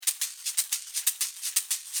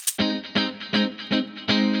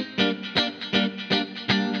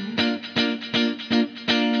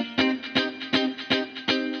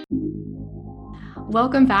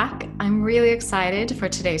welcome back. I'm really excited for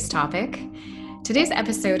today's topic. Today's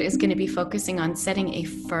episode is going to be focusing on setting a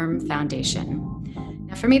firm foundation.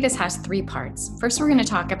 Now, for me, this has three parts. First, we're going to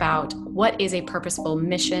talk about what is a purposeful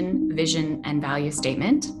mission, vision, and value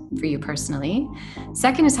statement for you personally.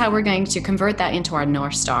 Second is how we're going to convert that into our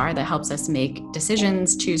North Star that helps us make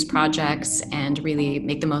decisions, choose projects, and really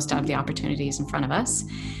make the most out of the opportunities in front of us.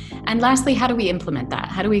 And lastly, how do we implement that?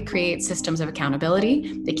 How do we create systems of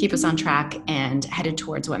accountability that keep us on track and headed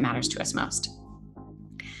towards what matters to us most?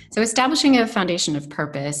 So establishing a foundation of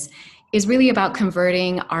purpose is really about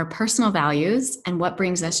converting our personal values and what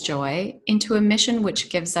brings us joy into a mission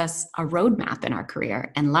which gives us a roadmap in our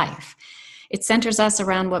career and life. It centers us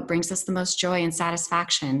around what brings us the most joy and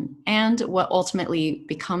satisfaction and what ultimately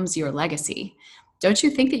becomes your legacy. Don't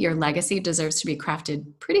you think that your legacy deserves to be crafted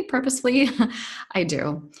pretty purposefully? I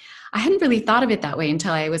do. I hadn't really thought of it that way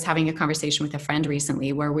until I was having a conversation with a friend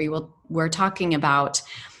recently where we were talking about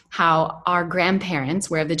how our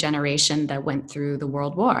grandparents were of the generation that went through the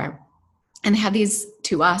World War. And they have these,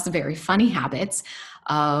 to us, very funny habits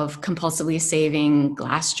of compulsively saving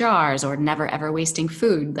glass jars or never ever wasting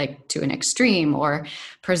food, like to an extreme, or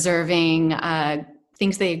preserving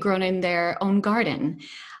things they had grown in their own garden.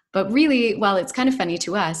 But really, while it's kind of funny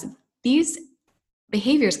to us, these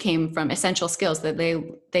behaviors came from essential skills that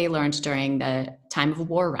they learned during the time of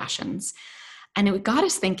war rations. And it got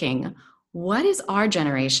us thinking, what is our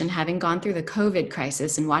generation, having gone through the COVID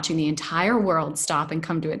crisis and watching the entire world stop and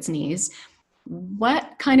come to its knees,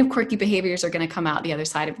 what kind of quirky behaviors are going to come out the other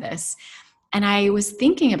side of this? And I was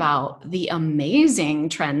thinking about the amazing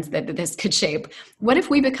trends that this could shape. What if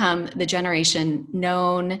we become the generation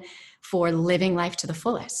known for living life to the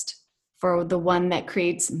fullest, for the one that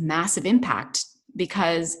creates massive impact?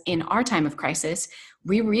 Because in our time of crisis,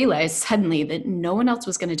 we realized suddenly that no one else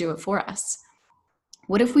was going to do it for us.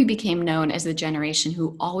 What if we became known as the generation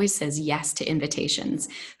who always says yes to invitations,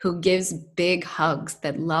 who gives big hugs,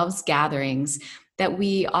 that loves gatherings, that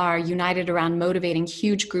we are united around motivating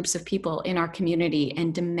huge groups of people in our community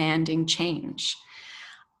and demanding change?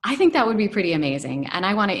 I think that would be pretty amazing, and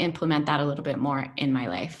I want to implement that a little bit more in my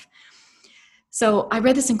life. So I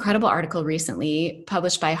read this incredible article recently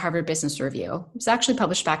published by Harvard Business Review. It was actually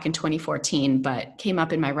published back in 2014, but came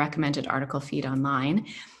up in my recommended article feed online.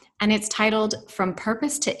 And it's titled From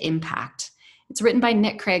Purpose to Impact. It's written by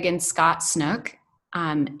Nick Craig and Scott Snook.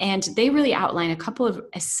 And they really outline a couple of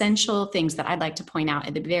essential things that I'd like to point out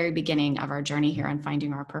at the very beginning of our journey here on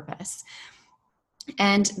finding our purpose.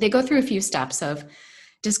 And they go through a few steps of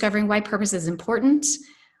discovering why purpose is important,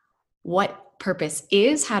 what purpose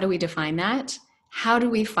is, how do we define that, how do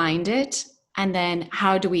we find it, and then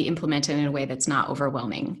how do we implement it in a way that's not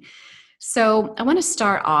overwhelming. So I want to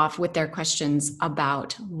start off with their questions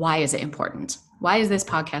about why is it important? Why is this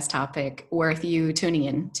podcast topic worth you tuning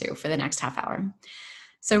in to for the next half hour?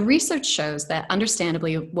 So research shows that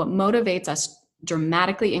understandably, what motivates us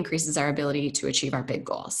dramatically increases our ability to achieve our big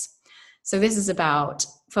goals. So this is about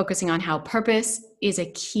focusing on how purpose is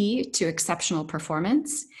a key to exceptional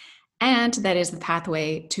performance, and that is the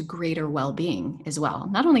pathway to greater well-being as well.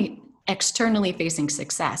 Not only externally facing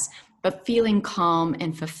success, but feeling calm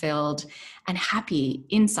and fulfilled and happy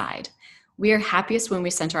inside. We are happiest when we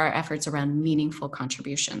center our efforts around meaningful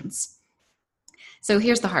contributions. So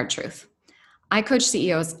here's the hard truth. I coach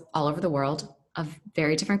CEOs all over the world of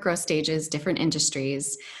very different growth stages, different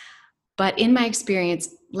industries. But in my experience,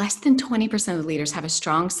 less than 20% of leaders have a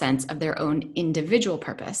strong sense of their own individual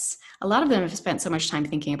purpose. A lot of them have spent so much time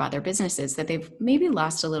thinking about their businesses that they've maybe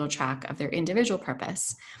lost a little track of their individual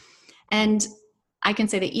purpose. And I can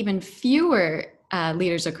say that even fewer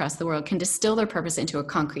leaders across the world can distill their purpose into a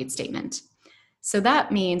concrete statement. So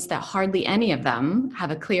that means that hardly any of them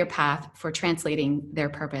have a clear path for translating their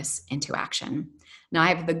purpose into action. Now, I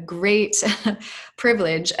have the great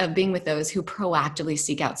privilege of being with those who proactively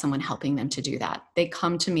seek out someone helping them to do that. They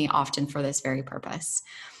come to me often for this very purpose.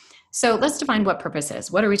 So let's define what purpose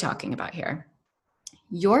is. What are we talking about here?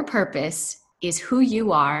 Your purpose is who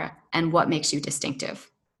you are and what makes you distinctive.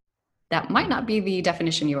 That might not be the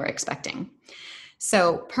definition you were expecting.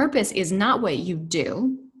 So purpose is not what you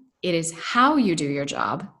do, it is how you do your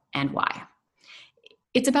job and why.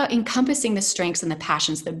 It's about encompassing the strengths and the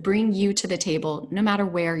passions that bring you to the table no matter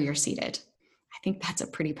where you're seated. I think that's a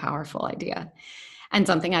pretty powerful idea and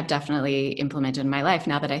something I've definitely implemented in my life.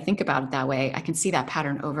 Now that I think about it that way, I can see that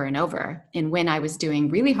pattern over and over. And when I was doing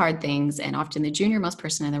really hard things and often the junior most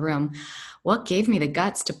person in the room, what gave me the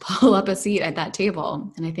guts to pull up a seat at that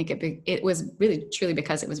table? And I think it was really truly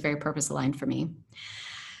because it was very purpose aligned for me.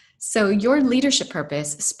 So your leadership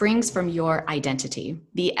purpose springs from your identity,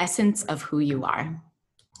 the essence of who you are.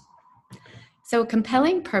 So,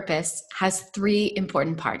 compelling purpose has three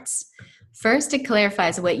important parts. First, it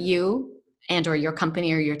clarifies what you and or your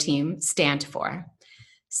company or your team stand for.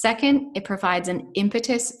 Second, it provides an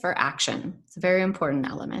impetus for action. It's a very important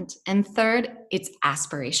element. And third, it's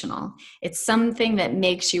aspirational. It's something that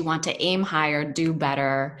makes you want to aim higher, do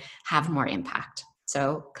better, have more impact.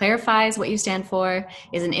 So clarifies what you stand for,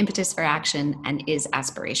 is an impetus for action, and is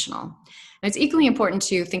aspirational. And it's equally important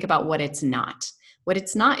to think about what it's not. What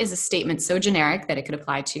it's not is a statement so generic that it could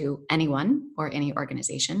apply to anyone or any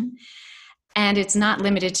organization. And it's not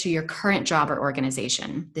limited to your current job or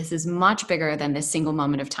organization. This is much bigger than the single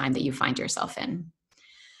moment of time that you find yourself in.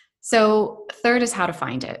 So third is how to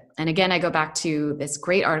find it. And again, I go back to this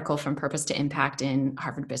great article from Purpose to Impact in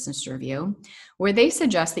Harvard Business Review, where they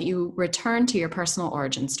suggest that you return to your personal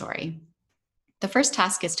origin story. The first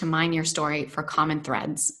task is to mine your story for common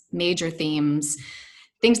threads, major themes,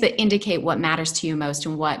 things that indicate what matters to you most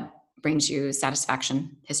and what brings you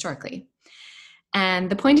satisfaction historically.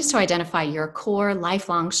 And the point is to identify your core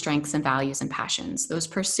lifelong strengths and values and passions, those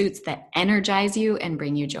pursuits that energize you and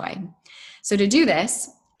bring you joy. So to do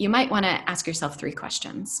this, you might want to ask yourself three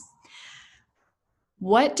questions.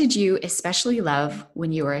 What did you especially love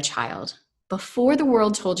when you were a child? Before the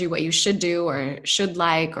world told you what you should do or should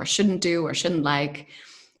like or shouldn't do or shouldn't like,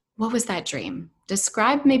 what was that dream?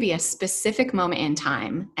 Describe maybe a specific moment in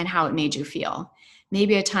time and how it made you feel.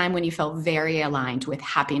 Maybe a time when you felt very aligned with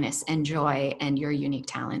happiness and joy and your unique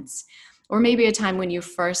talents. Or maybe a time when you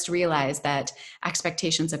first realized that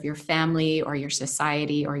expectations of your family or your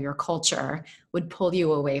society or your culture would pull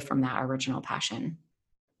you away from that original passion.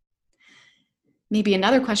 Maybe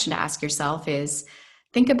another question to ask yourself is,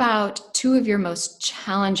 think about two of your most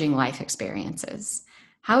challenging life experiences.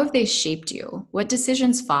 How have they shaped you? What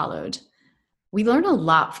decisions followed? We learn a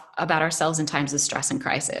lot about ourselves in times of stress and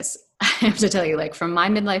crisis. I have to tell you, like from my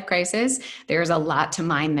midlife crisis, there's a lot to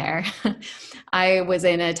mine there. I was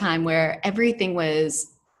in a time where everything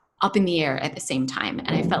was up in the air at the same time.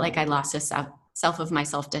 And I felt like I lost a self of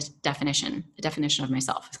myself definition, the definition of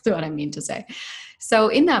myself is what I mean to say. So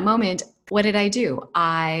in that moment, what did I do?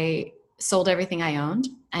 I sold everything I owned.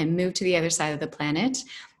 I moved to the other side of the planet.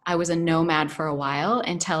 I was a nomad for a while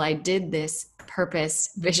until I did this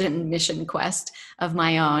purpose, vision, mission quest of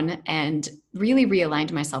my own and really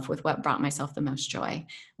realigned myself with what brought myself the most joy.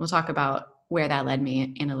 We'll talk about where that led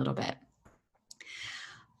me in a little bit.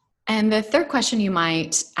 And the third question you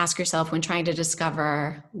might ask yourself when trying to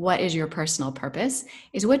discover what is your personal purpose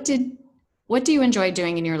is what do you enjoy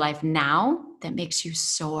doing in your life now that makes you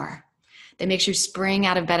soar, that makes you spring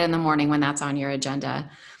out of bed in the morning when that's on your agenda?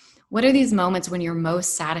 What are these moments when you're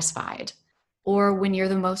most satisfied or when you're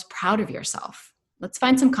the most proud of yourself? Let's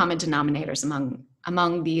find some common denominators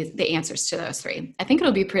among the answers to those three. I think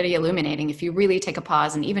it'll be pretty illuminating if you really take a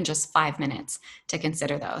pause and even just 5 minutes to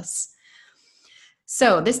consider those.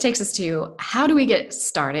 So this takes us to, how do we get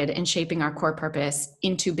started in shaping our core purpose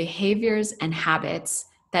into behaviors and habits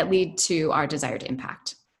that lead to our desired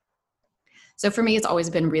impact? So for me, it's always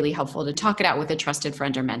been really helpful to talk it out with a trusted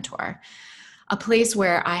friend or mentor. A place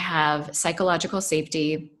where I have psychological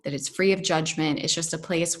safety, that it's free of judgment. It's just a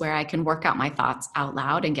place where I can work out my thoughts out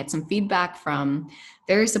loud and get some feedback from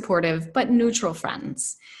very supportive but neutral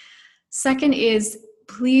friends. Second is,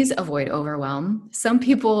 please avoid overwhelm. Some of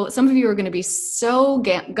you are going to be so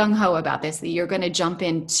gung-ho about this that you're going to jump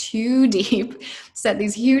in too deep, set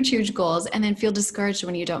these huge, huge goals, and then feel discouraged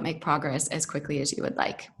when you don't make progress as quickly as you would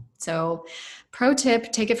like. So pro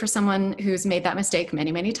tip, take it for someone who's made that mistake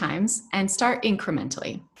many, many times and start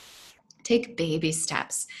incrementally. Take baby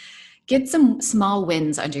steps. Get some small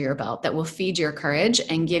wins under your belt that will feed your courage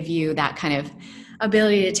and give you that kind of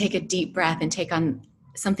ability to take a deep breath and take on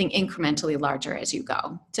something incrementally larger as you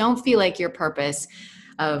go. Don't feel like your purpose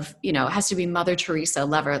of, has to be Mother Teresa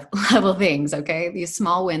level things, okay? These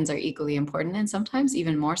small wins are equally important and sometimes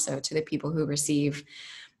even more so to the people who receive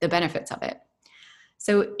the benefits of it.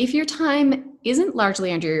 So if your time isn't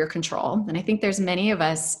largely under your control, and I think there's many of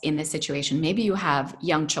us in this situation, maybe you have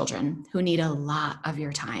young children who need a lot of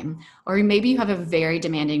your time, or maybe you have a very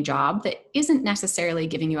demanding job that isn't necessarily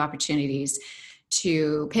giving you opportunities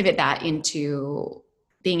to pivot that into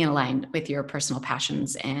being aligned with your personal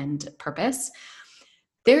passions and purpose.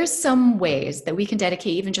 There's some ways that we can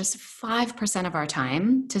dedicate even just 5% of our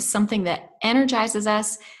time to something that energizes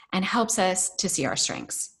us and helps us to see our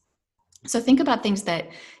strengths. So think about things that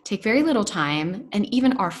take very little time and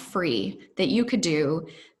even are free that you could do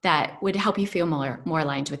that would help you feel more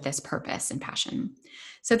aligned with this purpose and passion.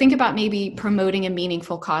 So think about maybe promoting a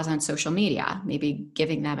meaningful cause on social media, maybe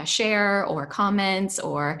giving them a share or comments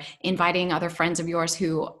or inviting other friends of yours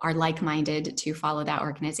who are like-minded to follow that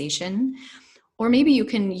organization. Or maybe you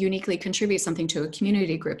can uniquely contribute something to a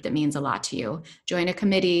community group that means a lot to you. Join a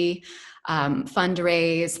committee,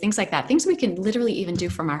 fundraise, things like that. Things we can literally even do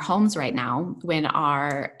from our homes right now when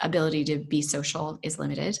our ability to be social is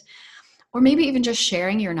limited. Or maybe even just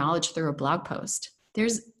sharing your knowledge through a blog post.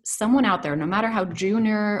 There's someone out there, no matter how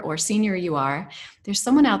junior or senior you are, there's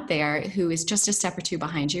someone out there who is just a step or two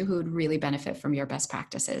behind you who would really benefit from your best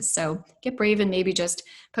practices. So get brave and maybe just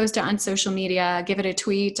post it on social media, give it a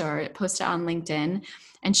tweet or post it on LinkedIn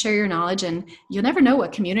and share your knowledge. And you'll never know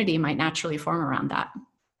what community might naturally form around that.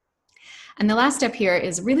 And the last step here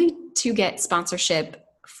is really to get sponsorship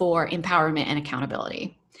for empowerment and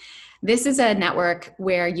accountability. This is a network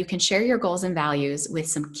where you can share your goals and values with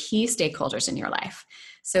some key stakeholders in your life.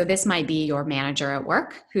 So this might be your manager at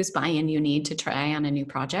work, whose buy-in you need to try on a new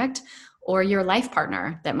project, or your life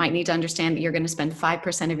partner that might need to understand that you're going to spend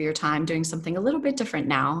 5% of your time doing something a little bit different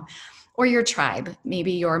now, or your tribe,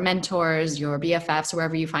 maybe your mentors, your BFFs,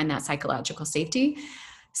 wherever you find that psychological safety.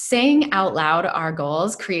 Saying out loud our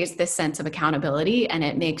goals creates this sense of accountability, and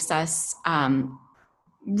it makes us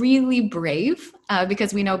really brave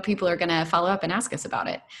because we know people are going to follow up and ask us about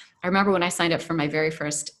it. I remember when I signed up for my very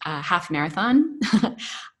first half marathon,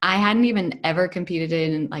 I hadn't even ever competed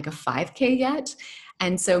in like a 5K yet.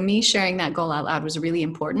 And so me sharing that goal out loud was really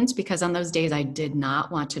important because on those days I did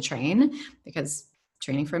not want to train because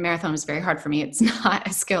training for a marathon was very hard for me. It's not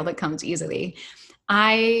a skill that comes easily.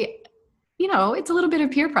 It's a little bit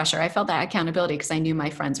of peer pressure. I felt that accountability because I knew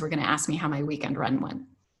my friends were going to ask me how my weekend run went.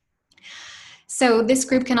 So this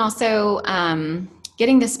group can also,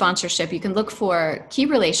 getting this sponsorship, you can look for key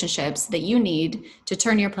relationships that you need to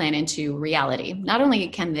turn your plan into reality. Not only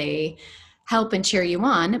can they help and cheer you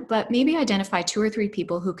on, but maybe identify 2 or 3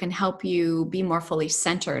 people who can help you be more fully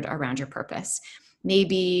centered around your purpose.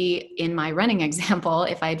 Maybe in my running example,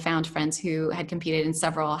 if I had found friends who had competed in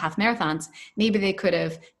several half marathons, maybe they could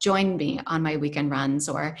have joined me on my weekend runs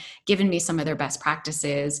or given me some of their best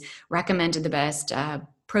practices, recommended the best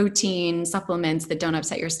protein supplements that don't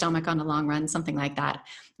upset your stomach on a long run, something like that,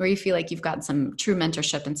 where you feel like you've got some true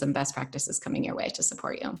mentorship and some best practices coming your way to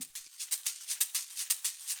support you.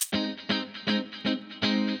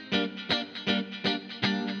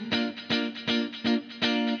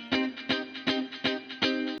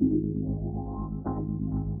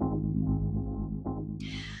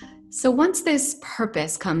 So once this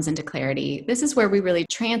purpose comes into clarity, this is where we really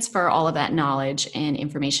transfer all of that knowledge and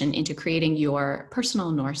information into creating your personal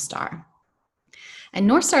North Star. And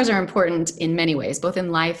North Stars are important in many ways, both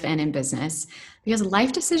in life and in business, because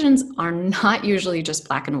life decisions are not usually just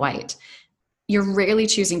black and white. You're rarely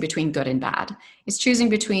choosing between good and bad. It's choosing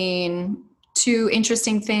between 2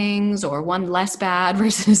 interesting things or one less bad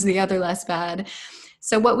versus the other less bad.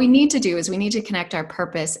 So what we need to do is we need to connect our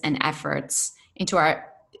purpose and efforts into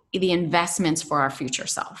the investments for our future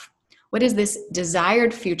self. What is this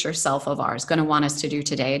desired future self of ours going to want us to do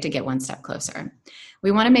today to get one step closer?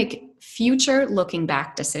 We want to make future looking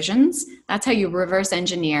back decisions. That's how you reverse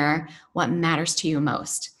engineer what matters to you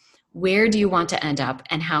most. Where do you want to end up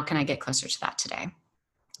and how can I get closer to that today?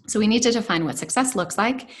 So we need to define what success looks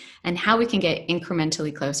like and how we can get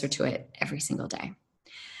incrementally closer to it every single day.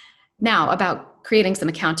 Now, about creating some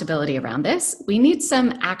accountability around this, we need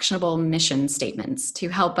some actionable mission statements to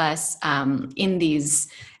help us in these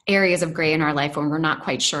areas of gray in our life when we're not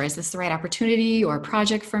quite sure, is this the right opportunity or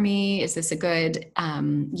project for me? Is this a good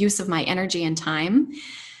use of my energy and time?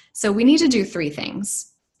 So we need to do 3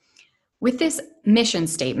 things. With this mission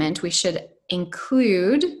statement, we should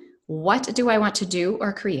include what do I want to do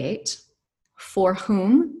or create? For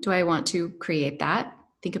whom do I want to create that?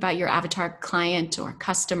 Think about your avatar client or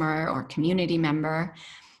customer or community member.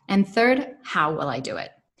 And third, how will I do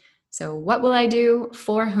it? So what will I do,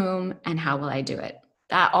 for whom, and how will I do it?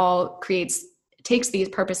 That all takes these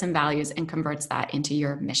purpose and values and converts that into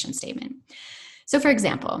your mission statement. So for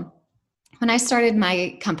example, when I started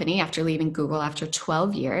my company after leaving Google after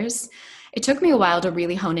 12 years, it took me a while to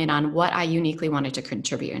really hone in on what I uniquely wanted to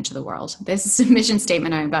contribute into the world. This mission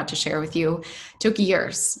statement I'm about to share with you took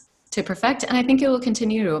years to perfect, and I think it will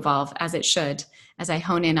continue to evolve as it should as I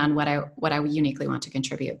hone in on what I uniquely want to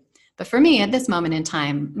contribute. But for me, at this moment in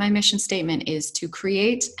time, my mission statement is to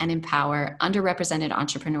create and empower underrepresented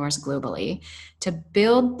entrepreneurs globally to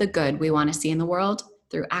build the good we want to see in the world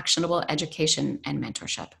through actionable education and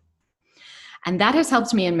mentorship. And that has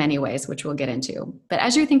helped me in many ways, which we'll get into. But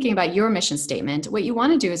as you're thinking about your mission statement, what you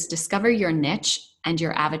want to do is discover your niche and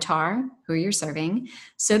your avatar, who you're serving,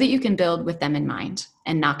 so that you can build with them in mind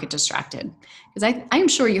and not get distracted. Because I'm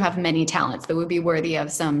sure you have many talents that would be worthy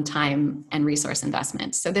of some time and resource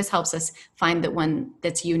investment. So this helps us find the one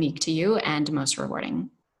that's unique to you and most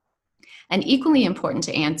rewarding. And equally important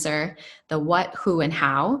to answer the what, who, and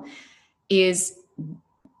how is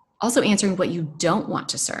also answering what you don't want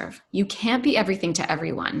to serve. You can't be everything to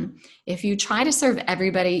everyone. If you try to serve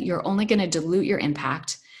everybody, you're only going to dilute your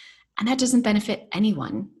impact, and that doesn't benefit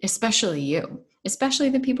anyone, especially you, especially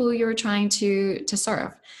the people you're trying to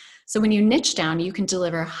serve. So when you niche down, you can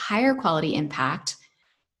deliver higher quality impact,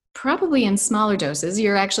 probably in smaller doses.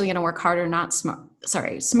 You're actually going to work harder,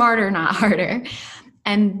 smarter, not harder.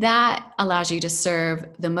 And that allows you to serve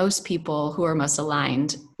the most people who are most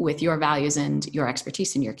aligned with your values and your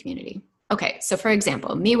expertise in your community. Okay, so for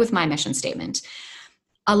example, me with my mission statement.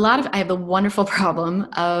 I have the wonderful problem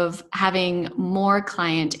of having more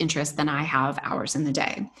client interest than I have hours in the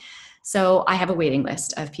day. So I have a waiting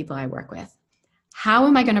list of people I work with. How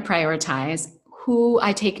am I going to prioritize who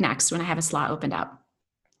I take next when I have a slot opened up?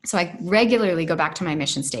 So I regularly go back to my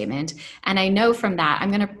mission statement, and I know from that I'm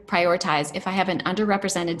going to prioritize. If I have an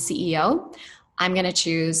underrepresented CEO, I'm going to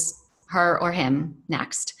choose her or him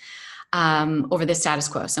next over the status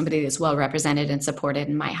quo, somebody that's well represented and supported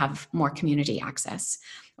and might have more community access.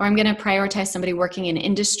 Or I'm going to prioritize somebody working in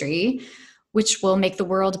industry, which will make the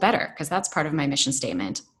world better, because that's part of my mission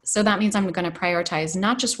statement. So that means I'm going to prioritize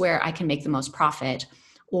not just where I can make the most profit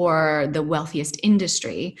or the wealthiest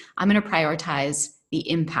industry. I'm going to prioritize the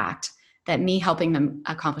impact that me helping them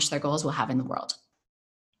accomplish their goals will have in the world.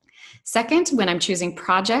 Second, when I'm choosing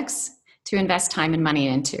projects to invest time and money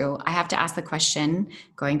into, I have to ask the question,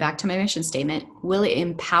 going back to my mission statement, will it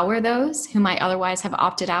empower those who might otherwise have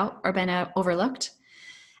opted out or been overlooked?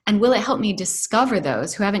 And will it help me discover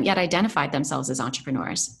those who haven't yet identified themselves as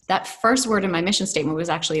entrepreneurs? That first word in my mission statement was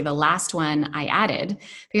actually the last one I added,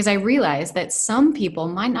 because I realized that some people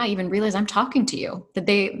might not even realize I'm talking to you, that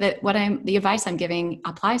the advice I'm giving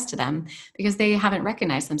applies to them because they haven't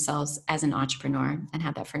recognized themselves as an entrepreneur and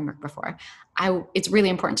had that framework before. It's really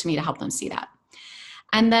important to me to help them see that.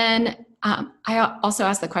 And then I also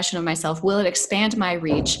ask the question of myself, will it expand my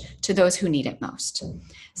reach to those who need it most?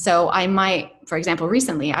 So I might, for example,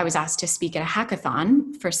 recently I was asked to speak at a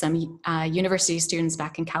hackathon for some university students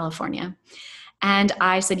back in California. And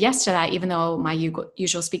I said yes to that, even though my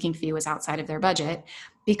usual speaking fee was outside of their budget,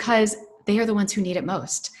 because they are the ones who need it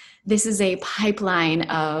most. This is a pipeline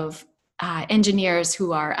of engineers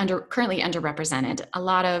who are currently underrepresented. A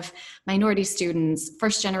lot of minority students,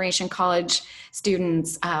 first generation college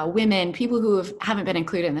students, women, people who haven't been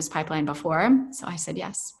included in this pipeline before. So I said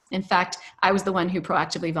yes. In fact, I was the one who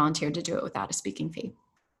proactively volunteered to do it without a speaking fee.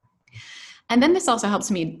 And then this also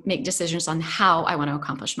helps me make decisions on how I want to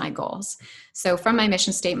accomplish my goals. So from my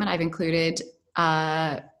mission statement, I've included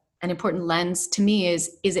an important lens to me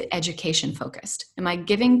is it education focused? Am I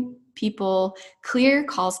giving people clear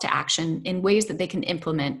calls to action in ways that they can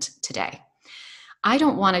implement today? I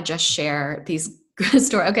don't want to just share these good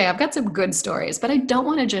stories. Okay, I've got some good stories, but I don't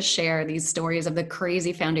want to just share these stories of the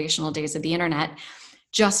crazy foundational days of the internet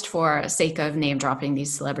just for sake of name dropping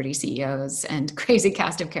these celebrity CEOs and crazy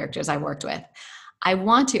cast of characters I worked with. I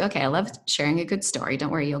love sharing a good story.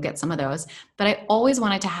 Don't worry, you'll get some of those. But I always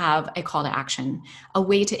wanted to have a call to action, a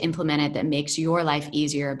way to implement it that makes your life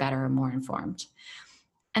easier, better, and more informed.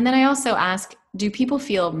 And then I also ask, do people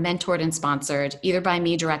feel mentored and sponsored either by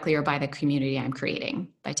me directly or by the community I'm creating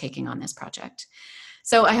by taking on this project?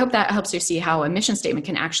 So I hope that helps you see how a mission statement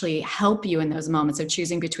can actually help you in those moments of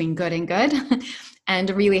choosing between good and good and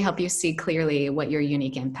really help you see clearly what your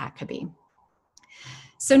unique impact could be.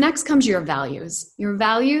 So next comes your values. Your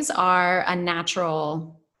values are a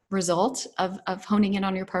natural result of honing in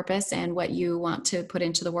on your purpose and what you want to put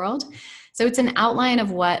into the world. So it's an outline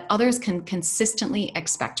of what others can consistently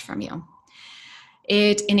expect from you.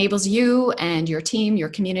 It enables you and your team, your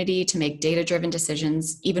community, to make data-driven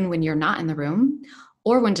decisions even when you're not in the room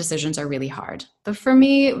or when decisions are really hard. But for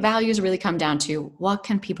me, values really come down to what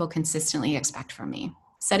can people consistently expect from me?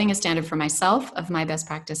 Setting a standard for myself of my best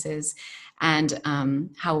practices and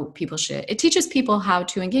how people should. It teaches people how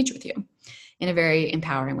to engage with you in a very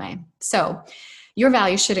empowering way. So your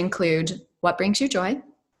values should include what brings you joy,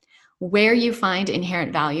 where you find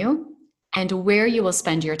inherent value, and where you will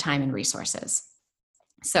spend your time and resources.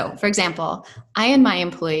 So, for example, I and my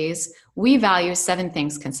employees, we value 7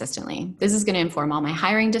 things consistently. This is going to inform all my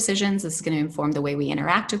hiring decisions. This is going to inform the way we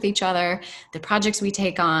interact with each other, the projects we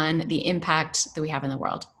take on, the impact that we have in the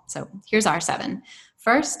world. So here's our 7.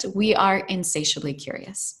 First, we are insatiably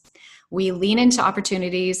curious. We lean into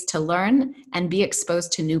opportunities to learn and be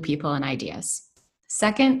exposed to new people and ideas.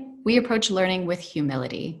 Second, we approach learning with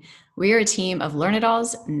humility. We are a team of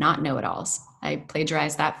learn-it-alls, not know-it-alls. I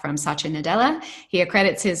plagiarized that from Satya Nadella. He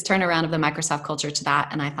accredits his turnaround of the Microsoft culture to that,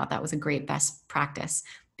 and I thought that was a great best practice,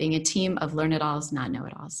 being a team of learn-it-alls, not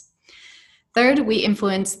know-it-alls. Third, we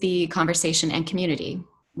influence the conversation and community.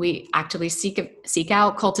 We actively seek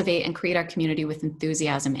out, cultivate, and create our community with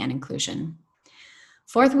enthusiasm and inclusion.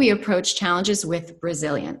 Fourth, we approach challenges with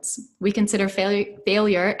resilience. We consider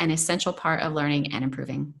failure an essential part of learning and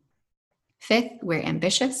improving. Fifth, we're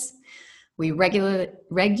ambitious. We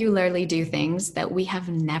regularly do things that we have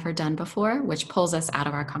never done before, which pulls us out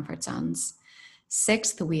of our comfort zones.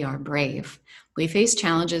 Sixth, we are brave. We face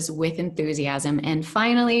challenges with enthusiasm. And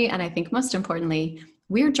finally, and I think most importantly,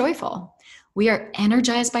 we are joyful. We are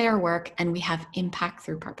energized by our work and we have impact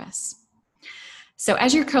through purpose. So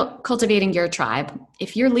as you're cultivating your tribe,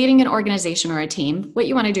 if you're leading an organization or a team, what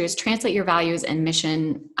you want to do is translate your values and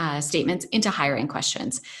mission statements into hiring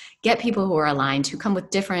questions. Get people who are aligned, who come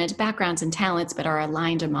with different backgrounds and talents, but are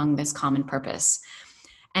aligned among this common purpose.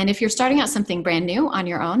 And if you're starting out something brand new on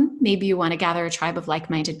your own, maybe you want to gather a tribe of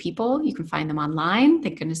like-minded people. You can find them online,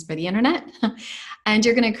 thank goodness for the internet. And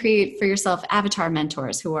you're going to create for yourself avatar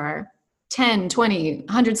mentors who are 10, 20,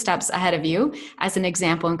 100 steps ahead of you as an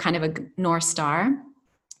example and kind of a North Star.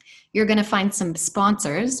 You're going to find some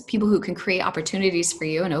sponsors, people who can create opportunities for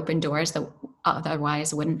you and open doors that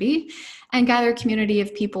otherwise wouldn't be, and gather a community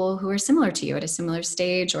of people who are similar to you at a similar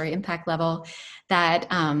stage or impact level that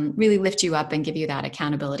really lift you up and give you that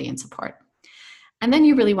accountability and support. And then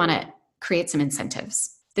you really want to create some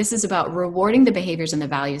incentives. This is about rewarding the behaviors and the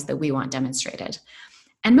values that we want demonstrated.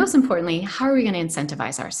 And most importantly, how are we going to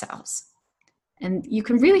incentivize ourselves? And you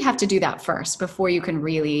can really have to do that first before you can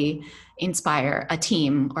really inspire a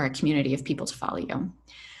team or a community of people to follow you.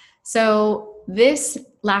 So this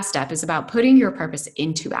last step is about putting your purpose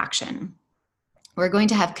into action. We're going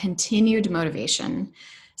to have continued motivation.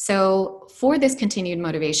 So for this continued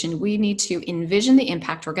motivation, we need to envision the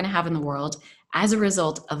impact we're going to have in the world as a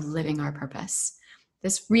result of living our purpose.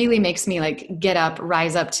 This really makes me get up,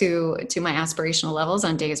 rise up to my aspirational levels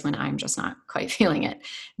on days when I'm just not quite feeling it.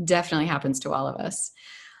 Definitely happens to all of us.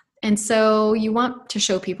 And so you want to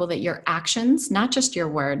show people that your actions, not just your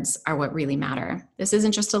words, are what really matter. This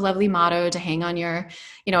isn't just a lovely motto to hang on your,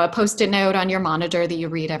 a Post-it note on your monitor that you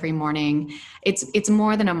read every morning. It's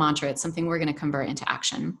more than a mantra. It's something we're going to convert into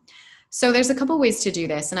action. So there's a couple ways to do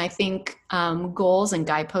this. And I think goals and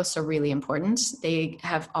guideposts are really important. They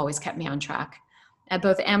have always kept me on track. At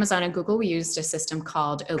both Amazon and Google, we used a system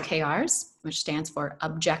called OKRs, which stands for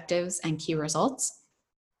Objectives and Key Results.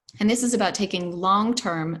 And this is about taking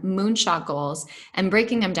long-term moonshot goals and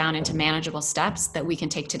breaking them down into manageable steps that we can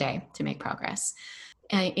take today to make progress.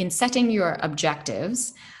 In setting your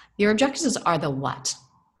objectives are the what.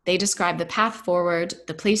 They describe the path forward,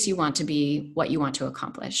 the place you want to be, what you want to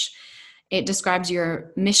accomplish. It describes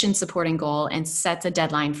your mission supporting goal and sets a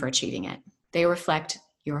deadline for achieving it. They reflect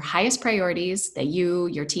your highest priorities that you,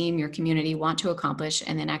 your team, your community want to accomplish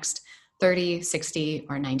in the next 30, 60,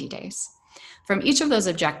 or 90 days. From each of those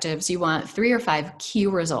objectives, you want 3 or 5 key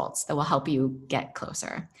results that will help you get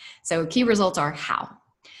closer. So key results are how.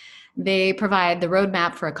 They provide the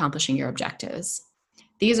roadmap for accomplishing your objectives.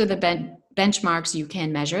 These are the benchmarks you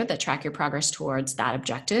can measure that track your progress towards that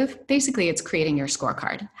objective. Basically, it's creating your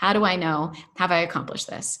scorecard. How do I know, have I accomplished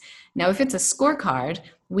this? Now, if it's a scorecard,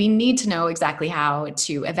 we need to know exactly how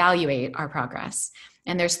to evaluate our progress.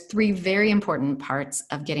 And there's 3 very important parts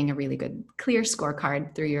of getting a really good, clear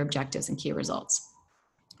scorecard through your objectives and key results.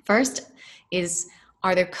 First is,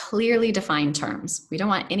 are there clearly defined terms? We don't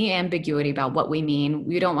want any ambiguity about what we mean.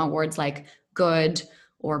 We don't want words like good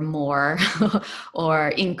or more or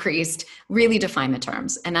increased. Really define the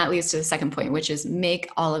terms. And that leads to the second point, which is make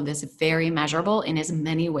all of this very measurable in as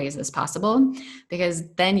many ways as possible, because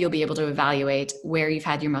then you'll be able to evaluate where you've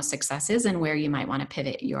had your most successes and where you might want to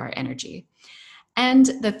pivot your energy. And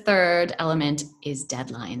the third element is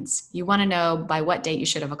deadlines. You want to know by what date you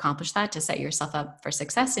should have accomplished that to set yourself up for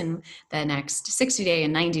success in the next 60-day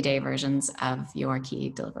and 90-day versions of your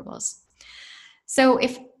key deliverables. So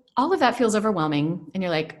if all of that feels overwhelming and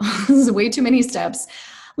you're like, oh, this is way too many steps,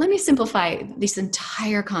 let me simplify this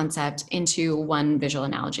entire concept into one visual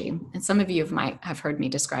analogy. And some of you might have heard me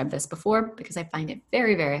describe this before because I find it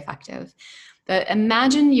very, very effective. But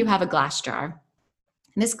imagine you have a glass jar.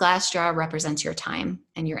 And this glass jar represents your time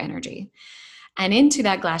and your energy. And into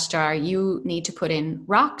that glass jar, you need to put in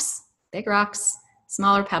rocks, big rocks,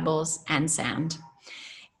 smaller pebbles, and sand.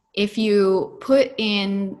 If you put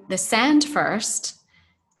in the sand first,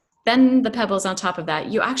 then the pebbles on top of that,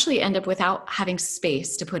 you actually end up without having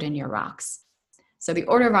space to put in your rocks. So the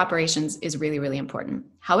order of operations is really, really important.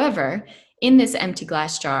 However, in this empty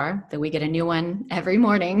glass jar, that we get a new one every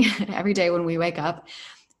morning, every day when we wake up,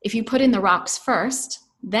 if you put in the rocks first,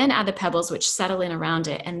 then add the pebbles which settle in around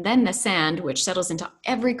it, and then the sand which settles into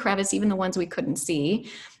every crevice, even the ones we couldn't see,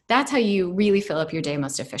 That's how you really fill up your day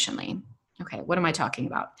most efficiently. Okay, what am I talking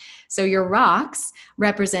about? So your rocks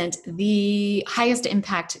represent the highest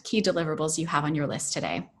impact key deliverables you have on your list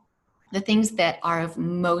today, the things that are of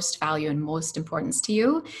most value and most importance to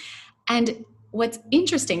you. And what's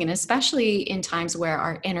interesting, and especially in times where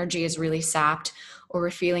our energy is really sapped or we're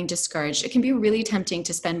feeling discouraged, it can be really tempting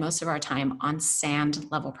to spend most of our time on sand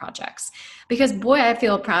level projects. Because boy, I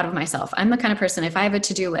feel proud of myself. I'm the kind of person, if I have a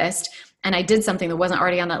to-do list and I did something that wasn't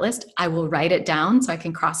already on that list, I will write it down so I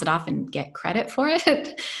can cross it off and get credit for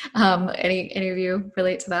it. Any of you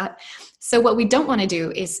relate to that? So what we don't want to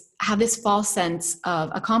do is have this false sense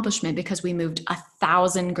of accomplishment because we moved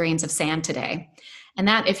 1,000 grains of sand today. And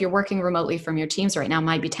that, if you're working remotely from your teams right now,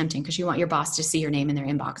 might be tempting because you want your boss to see your name in their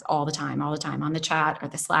inbox all the time on the chat or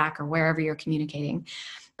the Slack or wherever you're communicating.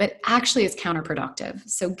 But actually, it's counterproductive.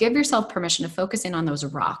 So give yourself permission to focus in on those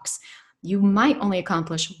rocks. You might only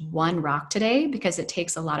accomplish one rock today because it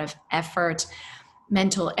takes a lot of effort,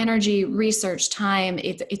 mental energy, research, time.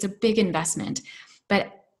 It's a big investment.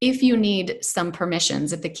 But if you need some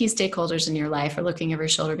permissions, if the key stakeholders in your life are looking over your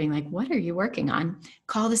shoulder being like, what are you working on?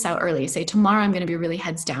 Call this out early. Say, tomorrow I'm going to be really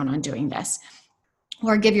heads down on doing this.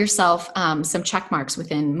 Or give yourself some check marks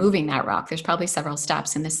within moving that rock. There's probably several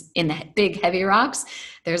steps in the big, heavy rocks.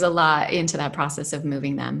 There's a lot into that process of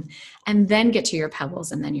moving them. And then get to your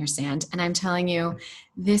pebbles and then your sand. And I'm telling you,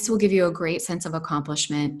 this will give you a great sense of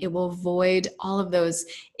accomplishment. It will void all of those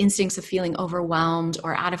instincts of feeling overwhelmed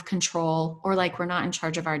or out of control or like we're not in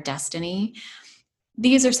charge of our destiny.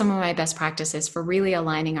 These are some of my best practices for really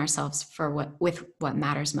aligning ourselves with what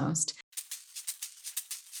matters most.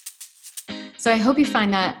 So I hope you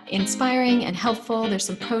find that inspiring and helpful. There's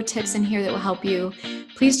some pro tips in here that will help you.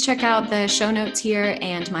 Please check out the show notes here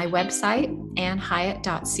and my website,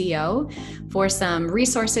 annehyatt.co, for some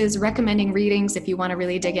resources, recommending readings if you want to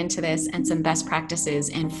really dig into this, and some best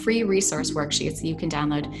practices and free resource worksheets that you can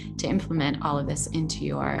download to implement all of this into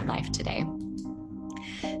your life today.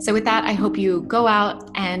 So with that, I hope you go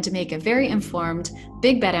out and make a very informed,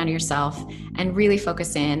 big bet on yourself and really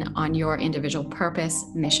focus in on your individual purpose,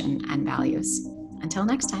 mission, and values. Until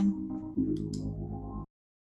next time.